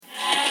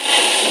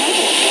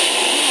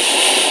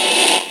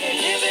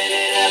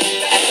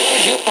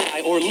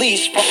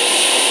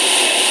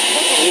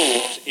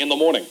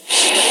morning.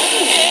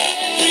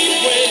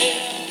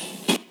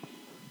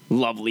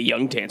 Lovely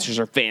young dancers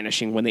are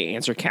vanishing when they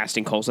answer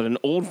casting calls at an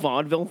old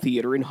vaudeville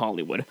theater in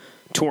Hollywood.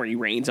 Tori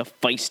Raines, a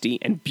feisty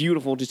and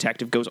beautiful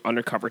detective, goes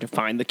undercover to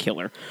find the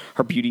killer.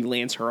 Her beauty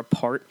lands her a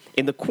part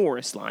in the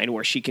chorus line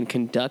where she can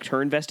conduct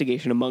her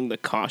investigation among the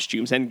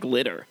costumes and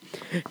glitter.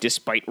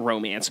 Despite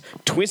romance,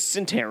 twists,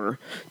 and terror,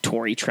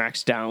 Tori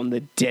tracks down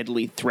the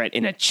deadly threat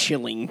in a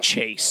chilling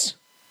chase.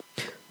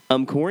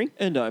 I'm Corey.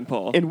 And I'm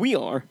Paul. And we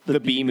are the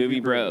B-Movie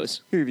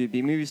Bros. We review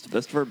B-movies to the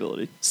best of our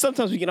ability.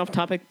 Sometimes we get off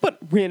topic,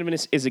 but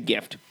randomness is a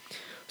gift.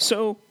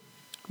 So,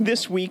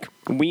 this week,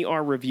 we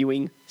are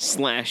reviewing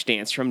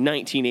Slashdance from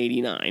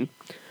 1989.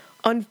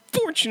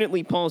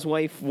 Unfortunately, Paul's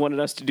wife wanted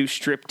us to do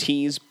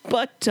Striptease,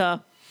 but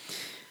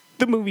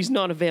the movie's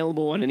not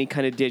available on any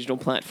kind of digital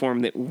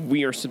platform that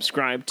we are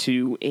subscribed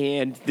to,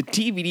 and the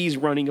DVD's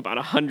running about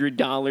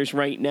 $100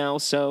 right now,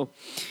 so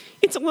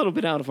it's a little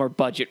bit out of our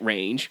budget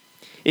range.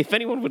 If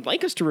anyone would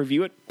like us to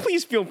review it,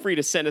 please feel free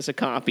to send us a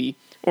copy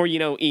or,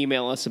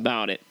 email us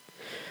about it.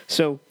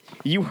 So,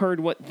 you heard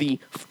what the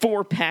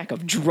 4-pack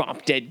of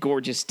drop-dead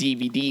gorgeous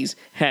DVDs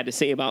had to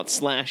say about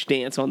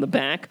Slashdance on the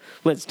back.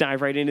 Let's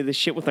dive right into this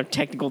shit with our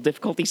technical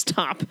difficulties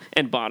top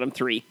and bottom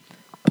 3.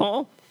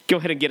 Paul, go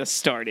ahead and get us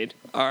started.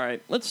 All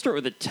right, let's start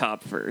with the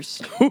top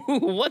first.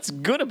 What's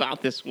good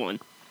about this one?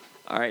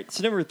 All right,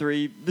 so number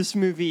 3, this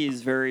movie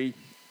is very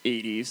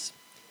 80s.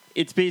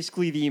 It's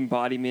basically the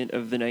embodiment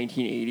of the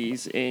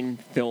 1980s in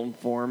film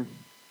form.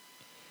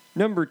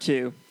 Number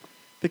 2,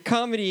 the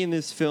comedy in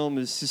this film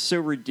is just so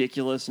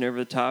ridiculous and over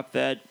the top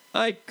that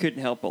I couldn't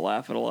help but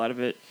laugh at a lot of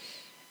it.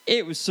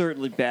 It was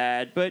certainly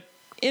bad, but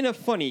in a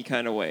funny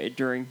kind of way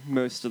during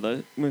most of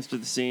the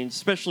scenes,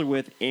 especially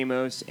with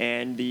Amos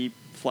and the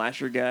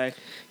flasher guy.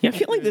 Yeah, I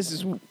feel like this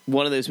is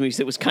one of those movies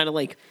that was kind of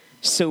like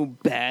so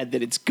bad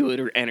that it's good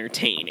or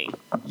entertaining.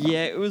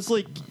 Yeah, it was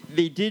like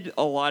they did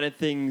a lot of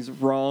things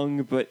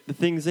wrong, but the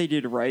things they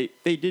did right,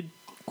 they did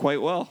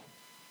quite well.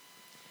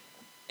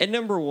 At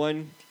number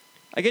 1,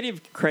 I gotta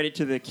give credit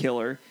to the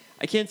killer.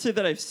 I can't say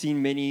that I've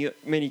seen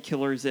many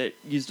killers that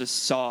used a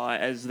saw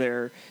as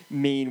their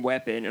main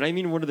weapon, and I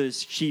mean one of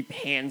those cheap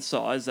hand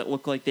saws that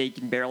look like they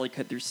can barely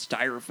cut through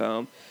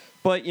styrofoam.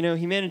 But,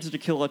 he managed to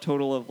kill a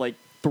total of,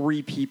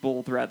 3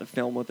 people throughout the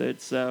film with it,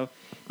 so,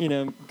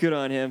 good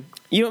on him.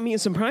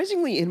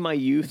 Surprisingly, in my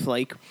youth,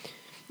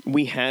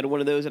 we had one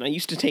of those, and I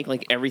used to take,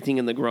 everything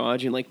in the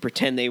garage and,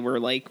 pretend they were,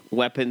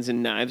 weapons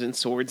and knives and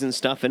swords and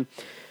stuff, and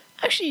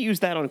I actually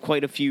used that on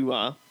quite a few,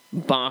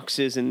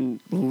 boxes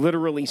and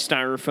literally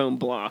styrofoam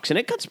blocks, and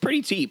it cuts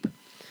pretty cheap.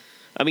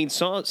 I mean,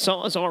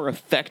 saws are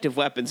effective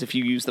weapons if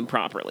you use them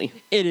properly.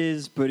 It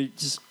is, but it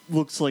just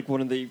looks like one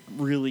of the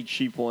really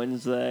cheap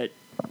ones that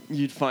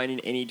you'd find in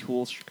any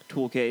tool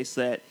case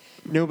that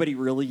nobody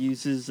really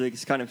uses. They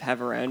just kind of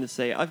have around to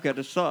say, I've got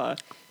a saw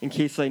in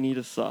case I need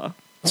a saw.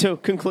 So,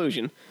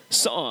 conclusion.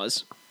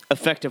 Saws,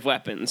 effective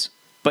weapons,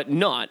 but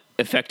not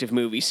effective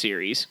movie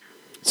series.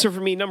 So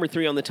for me, number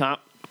 3 on the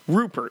top,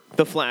 Rupert,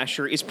 the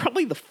Flasher, is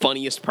probably the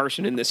funniest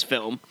person in this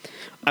film.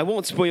 I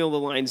won't spoil the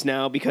lines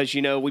now because,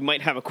 we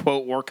might have a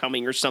quote war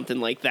coming or something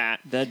like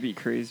that. That'd be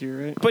crazy,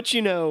 right? But,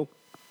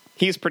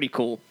 he's pretty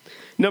cool.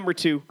 Number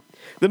 2,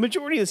 the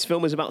majority of this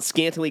film is about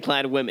scantily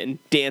clad women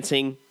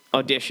dancing,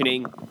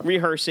 auditioning,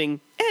 rehearsing,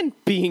 and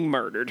being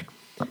murdered.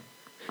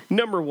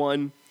 Number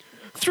 1,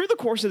 through the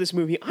course of this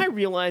movie, I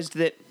realized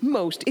that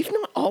most, if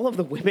not all of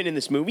the women in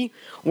this movie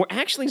were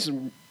actually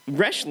some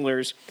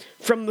wrestlers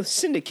from the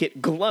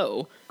syndicate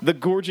Glow, the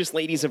gorgeous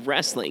ladies of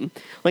wrestling.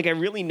 I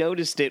really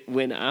noticed it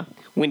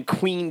when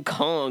Queen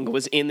Kong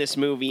was in this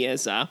movie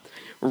as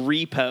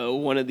Repo,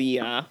 one of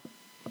the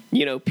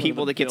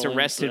people that gets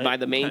arrested by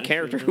the main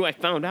character, who I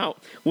found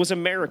out was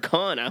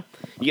Americana,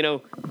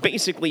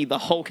 basically the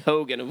Hulk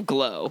Hogan of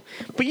Glow.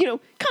 But, kind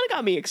of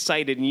got me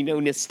excited and,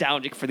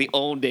 nostalgic for the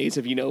old days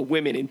of,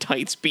 women in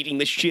tights beating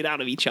the shit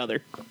out of each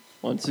other.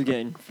 Once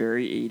again,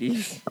 very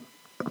 80s.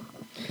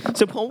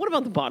 So, Paul, what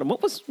about the bottom?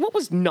 What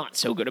was not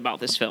so good about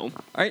this film?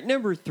 All right,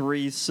 number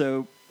 3,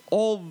 so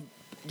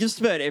just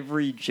about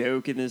every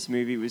joke in this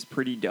movie was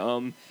pretty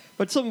dumb,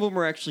 but some of them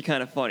were actually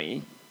kind of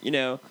funny,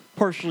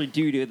 partially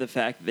due to the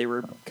fact that they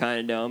were kind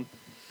of dumb.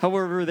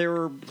 However, there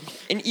were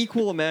an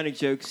equal amount of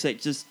jokes that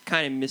just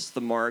kind of missed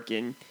the mark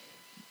and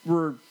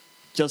were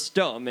just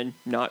dumb and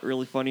not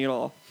really funny at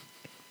all.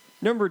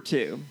 Number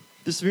 2,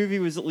 this movie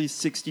was at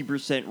least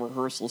 60%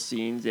 rehearsal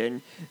scenes,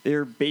 and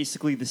they're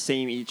basically the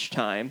same each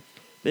time.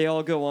 They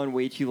all go on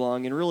way too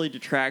long and really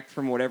detract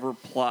from whatever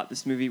plot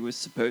this movie was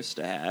supposed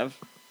to have.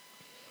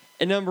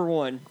 And number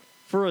 1,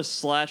 for a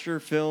slasher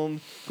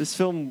film, this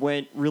film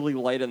went really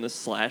light on the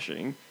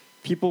slashing.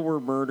 People were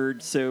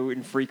murdered so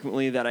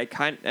infrequently that I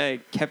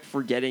kept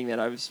forgetting that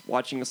I was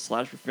watching a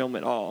slasher film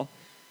at all.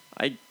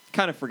 I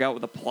kind of forgot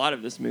what the plot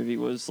of this movie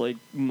was,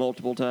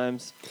 multiple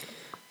times.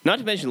 Not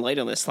to mention light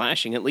on the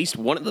slashing, at least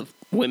one of the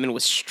women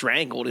was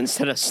strangled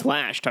instead of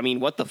slashed. I mean,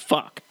 what the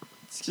fuck?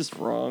 It's just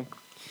wrong.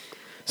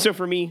 So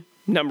for me,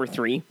 number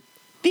 3,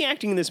 the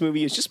acting in this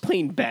movie is just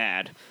plain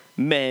bad.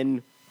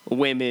 Men,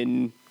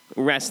 women,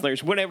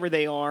 wrestlers, whatever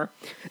they are.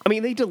 I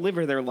mean, they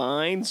deliver their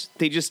lines.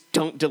 They just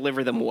don't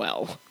deliver them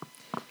well.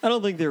 I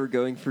don't think they were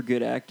going for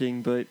good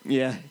acting, but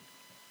yeah.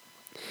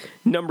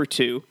 Number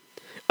 2.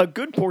 A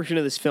good portion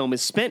of this film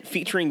is spent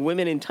featuring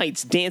women in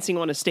tights dancing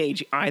on a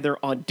stage, either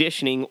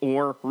auditioning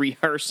or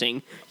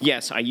rehearsing.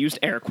 Yes, I used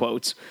air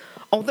quotes.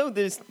 Although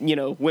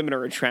women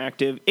are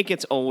attractive, it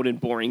gets old and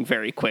boring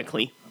very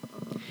quickly.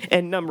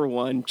 And number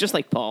 1, just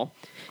like Paul,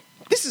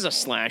 this is a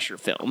slasher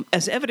film,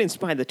 as evidenced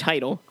by the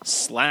title,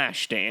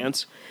 Slash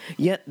Dance,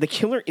 yet the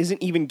killer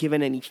isn't even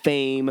given any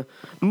fame,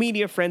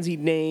 media-frenzied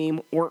name,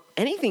 or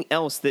anything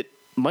else that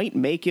might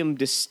make him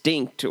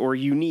distinct or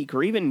unique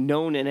or even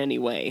known in any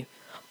way.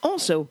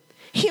 Also,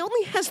 he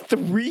only has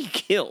 3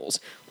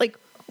 kills. Like,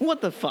 what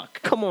the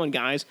fuck? Come on,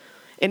 guys.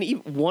 And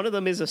one of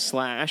them is a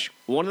slash,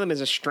 one of them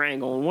is a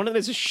strangle, and one of them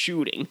is a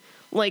shooting.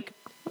 Like,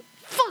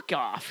 fuck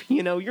off.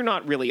 You're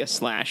not really a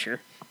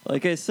slasher.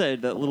 Like I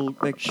said,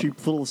 that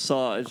cheap little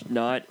saw is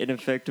not an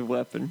effective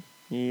weapon.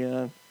 He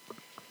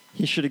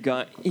should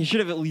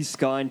have at least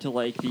gone to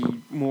like the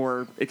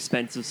more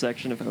expensive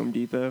section of Home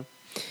Depot.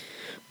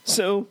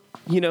 So,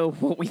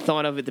 what we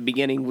thought of at the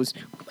beginning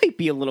might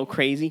be a little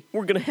crazy.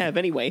 We're going to have,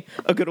 anyway,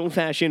 a good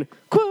old-fashioned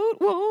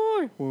quote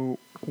war. Quote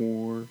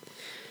war.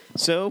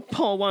 So,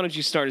 Paul, why don't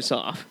you start us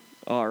off?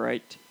 All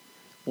right.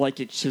 Like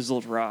a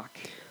chiseled rock.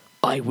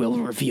 I will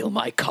reveal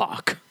my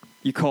cock.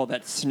 You call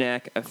that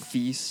snack a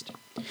feast?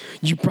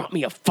 You brought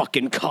me a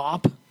fucking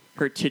cop?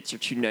 Her tits are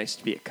too nice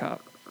to be a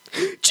cop.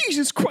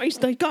 Jesus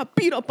Christ, I got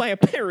beat up by a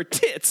pair of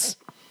tits.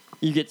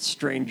 You get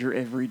stranger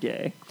every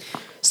day.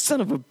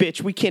 Son of a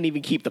bitch, we can't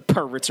even keep the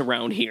perverts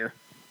around here.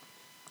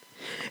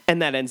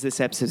 And that ends this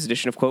episode's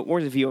edition of Quote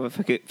Wars. If you have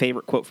a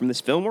favorite quote from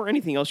this film or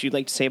anything else you'd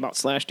like to say about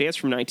Slash Dance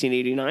from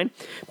 1989,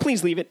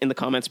 please leave it in the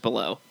comments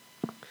below.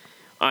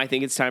 I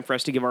think it's time for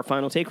us to give our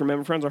final take.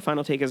 Remember, friends, our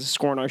final take is a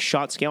score on our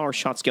shot scale. Our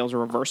shot scale is a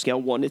reverse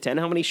scale, 1 to 10.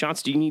 How many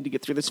shots do you need to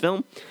get through this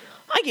film?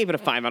 I gave it a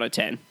 5 out of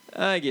 10.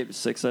 I gave it a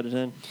 6 out of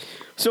 10.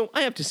 So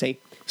I have to say,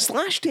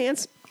 Slash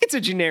Dance, it's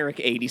a generic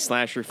 80s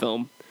slasher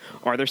film.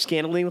 Are there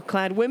scantily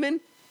clad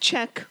women?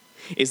 Check.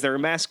 Is there a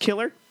mass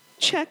killer?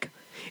 Check.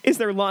 Is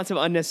there lots of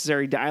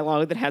unnecessary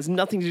dialogue that has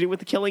nothing to do with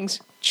the killings?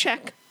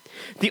 Check.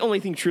 The only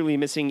thing truly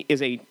missing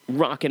is a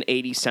rockin'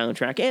 80s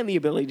soundtrack and the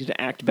ability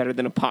to act better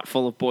than a pot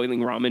full of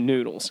boiling ramen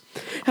noodles.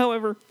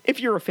 However,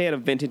 if you're a fan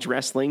of vintage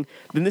wrestling,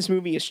 then this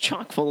movie is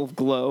chock full of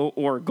glow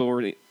or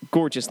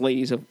gorgeous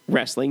ladies of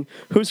wrestling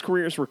whose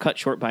careers were cut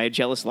short by a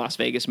jealous Las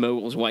Vegas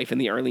mogul's wife in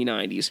the early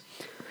 90s.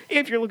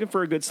 If you're looking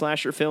for a good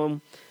slasher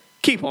film,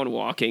 keep on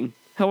walking.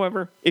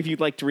 However, if you'd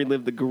like to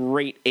relive the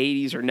great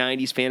 80s or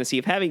 90s fantasy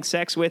of having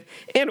sex with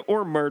and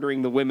or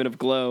murdering the women of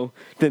Glow,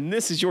 then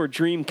this is your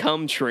dream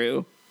come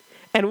true.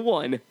 And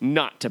one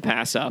not to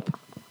pass up.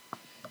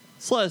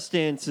 Slash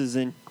Dance is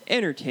an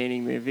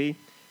entertaining movie.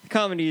 The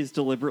comedy is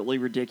deliberately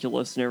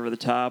ridiculous and over the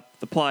top.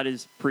 The plot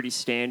is pretty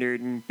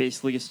standard and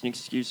basically just an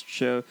excuse to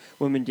show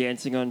women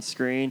dancing on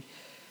screen.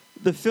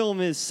 The film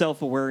is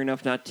self-aware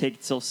enough not to take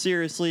itself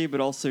seriously, but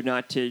also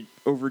not to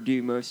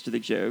overdo most of the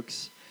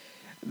jokes.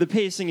 The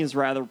pacing is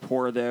rather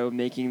poor, though,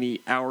 making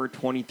the hour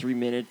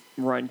 23-minute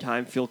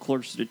runtime feel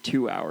closer to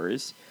 2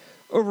 hours.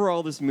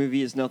 Overall, this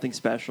movie is nothing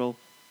special,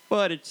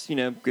 but it's,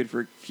 good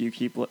for a few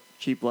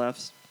cheap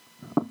laughs.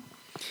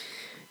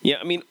 Yeah,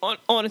 I mean,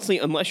 honestly,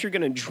 unless you're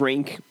going to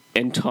drink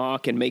and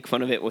talk and make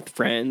fun of it with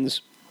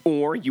friends,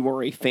 or you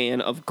are a fan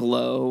of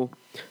Glow,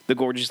 the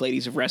gorgeous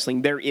ladies of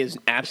wrestling, there is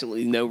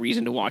absolutely no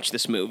reason to watch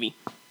this movie.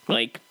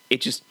 Like,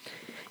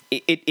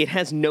 it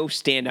has no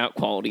standout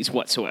qualities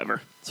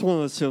whatsoever. It's one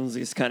of those films that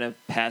just kind of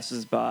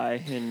passes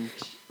by and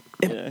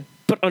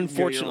but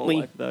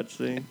unfortunately,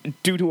 scene.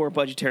 Due to our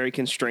budgetary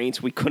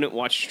constraints, we couldn't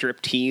watch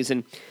Striptease,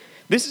 and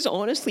this is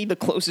honestly the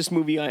closest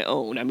movie I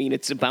own. I mean,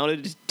 it's about a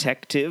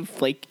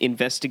detective,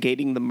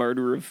 investigating the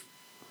murder of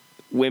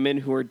women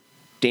who are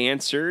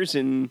dancers,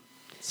 and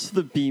it's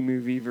the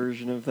B-movie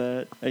version of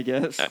that, I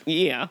guess.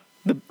 Yeah.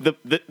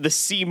 The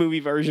C-movie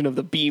version of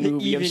the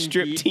B-movie of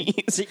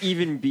Striptease. The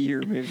even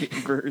B-er movie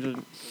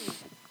version.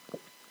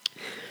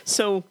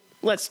 So,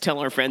 let's tell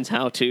our friends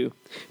how to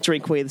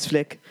drink away this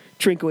flick.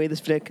 Drink away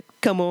this flick.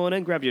 Come on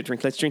and grab your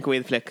drink. Let's drink away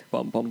the flick.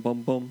 Bum, bum,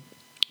 bum, bum.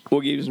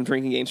 We'll give you some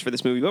drinking games for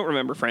this movie. But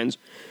remember, friends,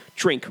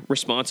 drink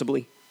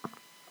responsibly.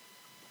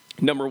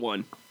 Number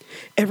 1,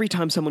 every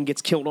time someone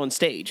gets killed on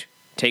stage,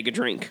 take a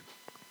drink.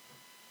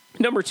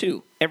 Number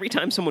 2, every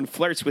time someone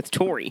flirts with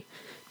Tori,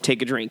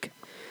 take a drink.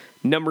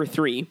 Number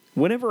 3,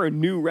 whenever a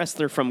new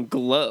wrestler from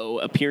Glow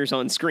appears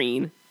on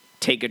screen,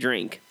 take a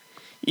drink.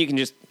 You can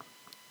just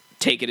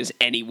take it as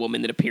any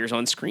woman that appears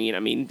on screen. I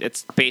mean,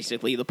 that's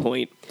basically the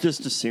point.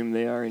 Just assume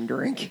they are and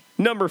drink.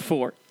 Number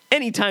 4,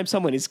 anytime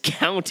someone is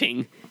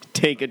counting,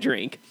 take a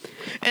drink.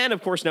 And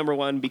of course, number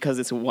 1, because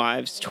it's a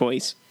wives'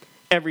 choice,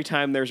 every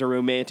time there's a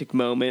romantic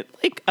moment,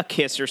 like a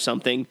kiss or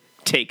something,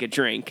 take a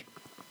drink.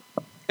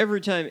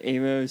 Every time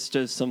Amos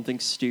does something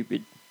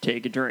stupid,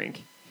 take a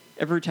drink.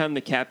 Every time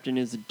the captain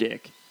is a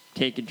dick,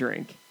 take a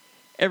drink.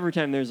 Every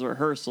time there's a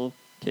rehearsal,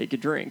 take a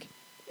drink.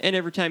 And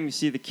every time you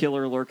see the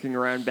killer lurking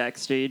around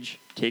backstage,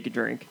 take a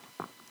drink.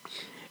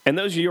 And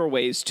those are your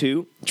ways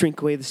to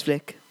drink away this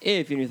flick.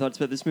 If you have any thoughts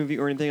about this movie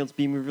or anything else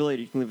B-movie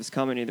related, you can leave us a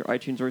comment in either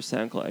iTunes or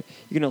SoundCloud.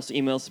 You can also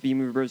email us at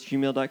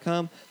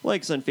bmoviebros@gmail.com,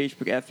 like us on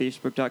Facebook at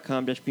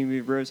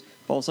facebook.com/bmoviebros,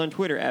 follow us on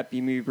Twitter at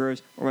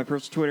bmoviebros, or my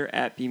personal Twitter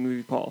at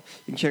bmoviepaul.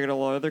 You can check out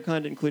all our other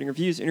content, including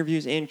reviews,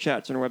 interviews, and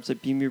chats on our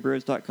website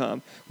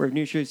bmoviebros.com, where we have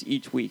new shows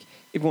each week.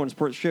 If you want to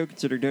support the show,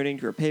 consider donating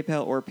to our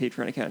PayPal or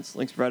Patreon accounts.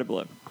 Links provided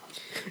below.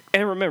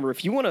 And remember,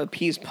 if you want to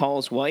appease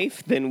Paul's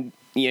wife, then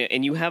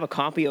and you have a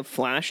copy of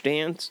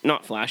Striptease,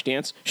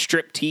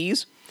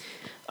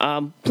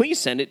 please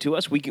send it to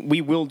us.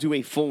 We will do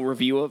a full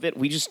review of it.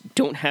 We just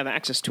don't have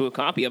access to a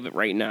copy of it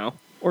right now.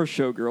 Or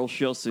Showgirls.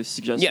 She also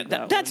suggested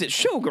that's it.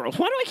 Showgirls.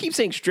 Why do I keep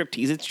saying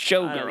Striptease? It's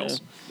Showgirls.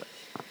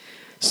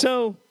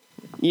 So,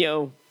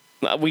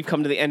 we've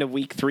come to the end of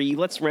week 3.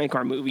 Let's rank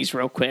our movies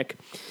real quick.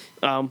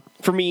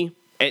 For me,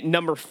 at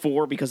number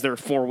 4, because there are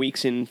 4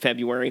 weeks in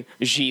February,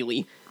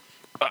 Gigli.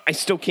 I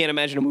still can't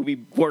imagine a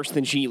movie worse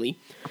than Gigli.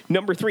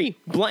 Number 3,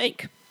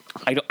 Blank.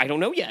 I don't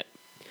know yet.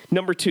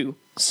 Number 2,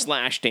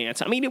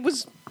 Slashdance. I mean, it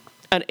was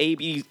an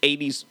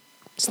 80s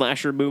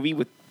slasher movie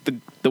with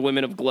the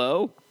women of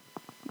Glow.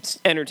 It's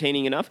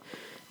entertaining enough.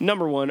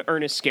 Number 1,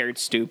 Ernest Scared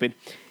Stupid.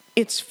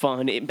 It's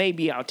fun. It may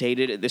be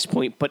outdated at this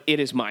point, but it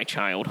is my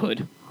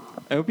childhood.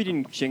 I hope he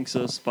didn't jinx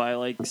us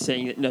by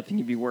saying that nothing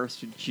could be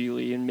worse with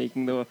Gigli and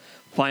making the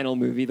final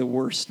movie the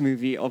worst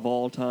movie of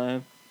all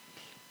time.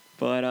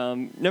 But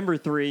number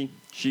 3,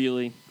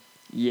 Gigli.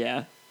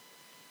 Yeah.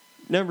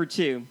 Number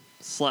 2,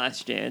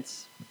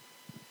 Slashdance.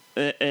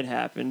 It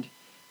happened.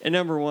 And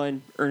number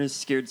 1,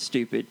 Ernest Scared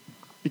Stupid.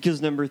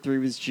 Because number 3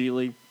 was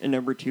Gigli and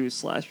number 2 is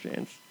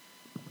Slashdance.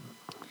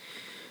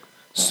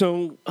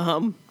 So,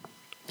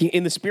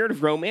 in the spirit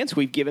of romance,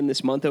 we've given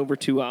this month over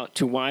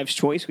to Wives'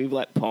 Choice. We've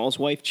let Paul's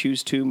wife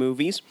choose 2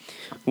 movies,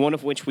 one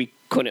of which we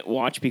couldn't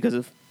watch because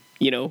of,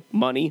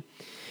 money.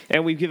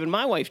 And we've given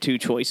my wife 2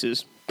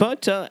 choices.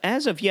 But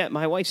as of yet,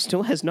 my wife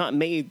still has not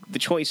made the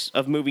choice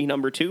of movie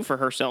number 2 for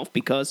herself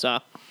because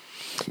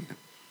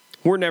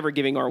we're never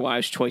giving our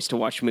wives choice to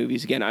watch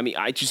movies again. I mean,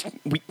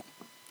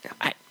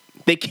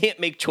 they can't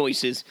make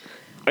choices.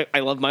 I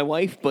love my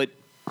wife, but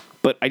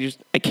I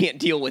can't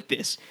deal with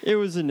this. It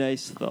was a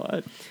nice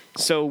thought.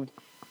 So,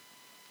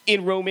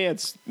 in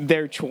romance,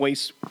 their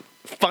choice,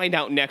 find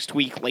out next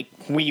week, like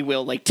we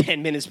will,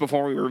 10 minutes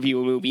before we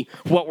review a movie,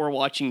 what we're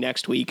watching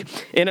next week.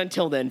 And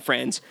until then,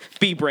 friends,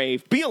 be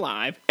brave, be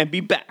alive, and be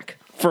back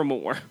for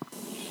more.